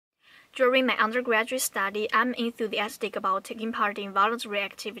During my undergraduate study, I'm enthusiastic about taking part in voluntary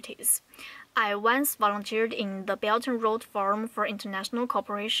activities. I once volunteered in the Belt and Road Forum for International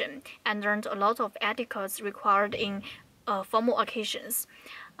Cooperation and learned a lot of etiquettes required in formal occasions.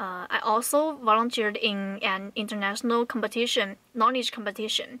 I also volunteered in an international knowledge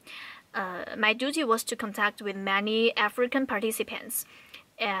competition. My duty was to contact with many African participants.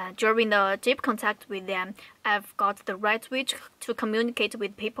 During the deep contact with them, I've got the right way to communicate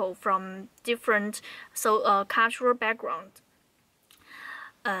with people from different cultural backgrounds.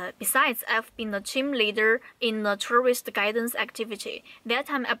 Besides, I've been a team leader in a tourist guidance activity. That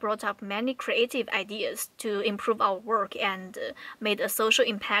time I brought up many creative ideas to improve our work and made a social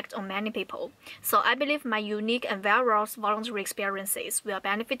impact on many people. So I believe my unique and various voluntary experiences will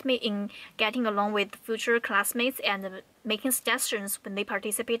benefit me in getting along with future classmates and making suggestions when they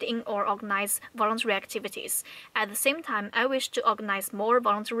participate in or organize voluntary activities. At the same time, I wish to organize more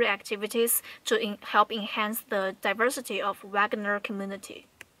voluntary activities to help enhance the diversity of Wagner community.